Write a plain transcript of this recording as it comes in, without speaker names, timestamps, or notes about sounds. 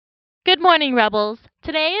Good morning, Rebels.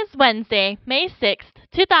 Today is Wednesday, May 6th,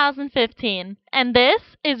 2015, and this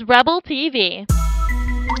is Rebel TV.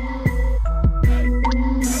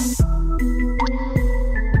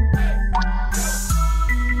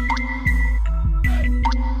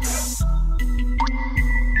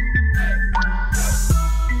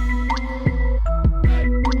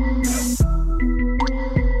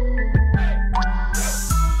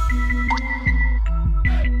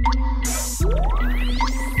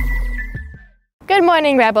 Good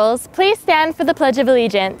morning, Rebels. Please stand for the Pledge of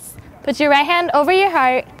Allegiance. Put your right hand over your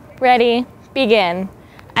heart. Ready, begin.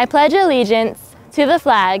 I pledge allegiance to the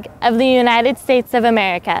flag of the United States of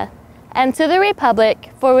America and to the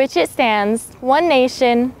republic for which it stands, one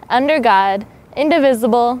nation, under God,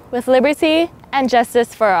 indivisible, with liberty and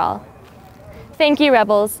justice for all. Thank you,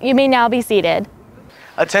 Rebels. You may now be seated.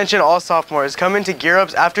 Attention all sophomores, come in to Gear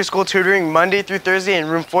Up's after-school tutoring Monday through Thursday in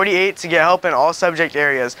room 48 to get help in all subject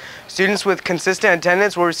areas. Students with consistent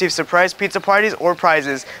attendance will receive surprise pizza parties or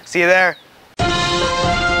prizes. See you there.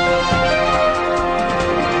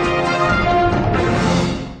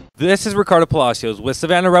 This is Ricardo Palacios with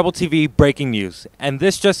Savanna Rebel TV breaking news. And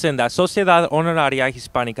this just in, that Sociedad Honoraria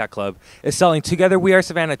Hispanica Club is selling Together We Are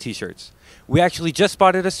Savanna t-shirts. We actually just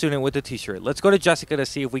spotted a student with a t-shirt. Let's go to Jessica to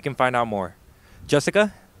see if we can find out more.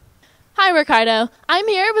 Jessica? Hi, Ricardo. I'm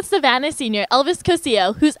here with Savanna Senior Elvis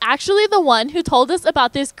Cosillo, who's actually the one who told us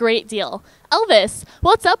about this great deal. Elvis,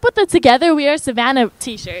 what's up with the Together We Are Savanna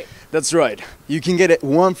t-shirt? That's right. You can get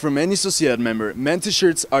one from any Sociedad member. Men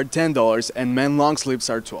t-shirts are $10 and men long sleeves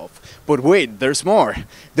are $12. But wait, there's more.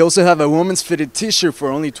 They also have a woman's fitted t-shirt for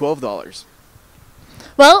only $12.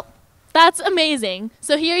 Well, that's amazing.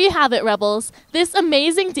 So here you have it, Rebels. This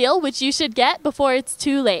amazing deal which you should get before it's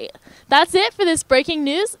too late. That's it for this breaking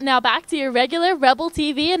news. Now back to your regular Rebel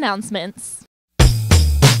TV announcements.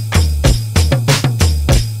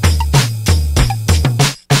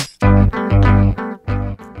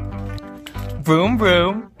 Vroom,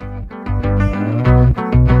 vroom.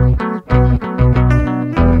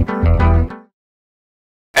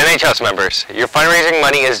 NHS members, your fundraising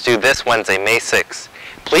money is due this Wednesday, May 6th.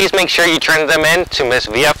 Please make sure you turn them in to Miss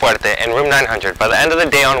Villafuerte in room 900 by the end of the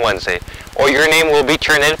day on Wednesday, or your name will be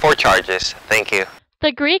turned in for charges. Thank you.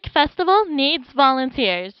 The Greek Festival needs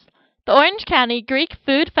volunteers. The Orange County Greek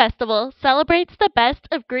Food Festival celebrates the best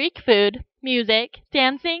of Greek food, music,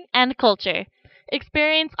 dancing, and culture.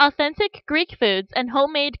 Experience authentic Greek foods and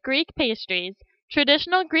homemade Greek pastries,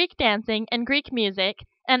 traditional Greek dancing and Greek music,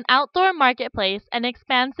 an outdoor marketplace, and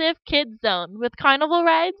expansive kids zone with carnival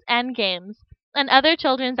rides and games, and other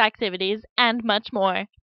children's activities, and much more.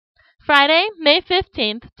 Friday, May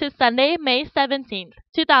 15th to Sunday, May 17th,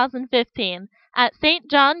 2015, at St.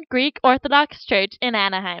 John Greek Orthodox Church in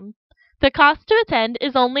Anaheim. The cost to attend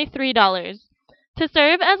is only $3. To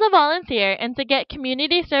serve as a volunteer and to get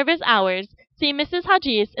community service hours, see Mrs.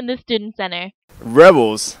 Hajis in the Student Center.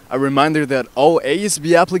 Rebels, a reminder that all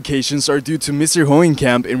ASB applications are due to Mr.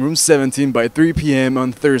 Hohenkamp in room 17 by 3 p.m.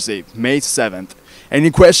 on Thursday, May 7th. Any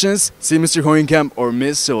questions? See Mr. Hohenkamp or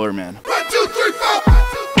Ms. Silverman. 1, 2, 3, 4.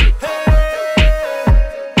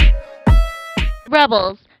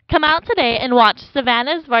 Rebels, come out today and watch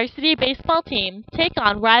Savanna's varsity baseball team take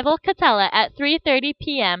on rival Catella at 3:30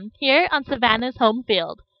 p.m. here on Savanna's home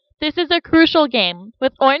field. This is a crucial game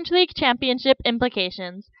with Orange League Championship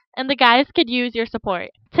implications, and the guys could use your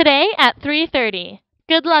support. Today at 3:30.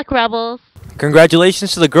 Good luck, Rebels!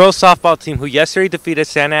 Congratulations to the girls softball team who yesterday defeated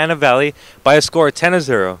Santa Ana Valley by a score of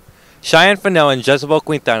 10-0. Cheyenne Fennell and Jezebel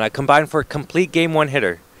Quintana combined for a complete Game 1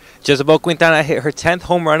 hitter. Jezebel Quintana hit her 10th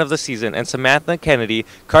home run of the season, and Samantha Kennedy,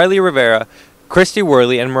 Carly Rivera, Christy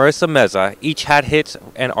Worley, and Marissa Meza each had hits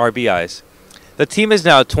and RBIs. The team is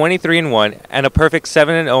now 23-1 and a perfect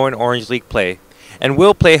 7-0 in Orange League play, and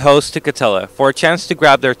will play host to Catella for a chance to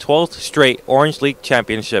grab their 12th straight Orange League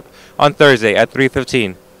championship on Thursday at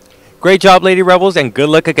 3:15. Great job, Lady Rebels, and good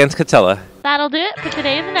luck against Catella. That'll do it for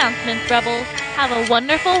today's announcements, Rebels. Have a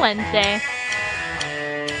wonderful Wednesday.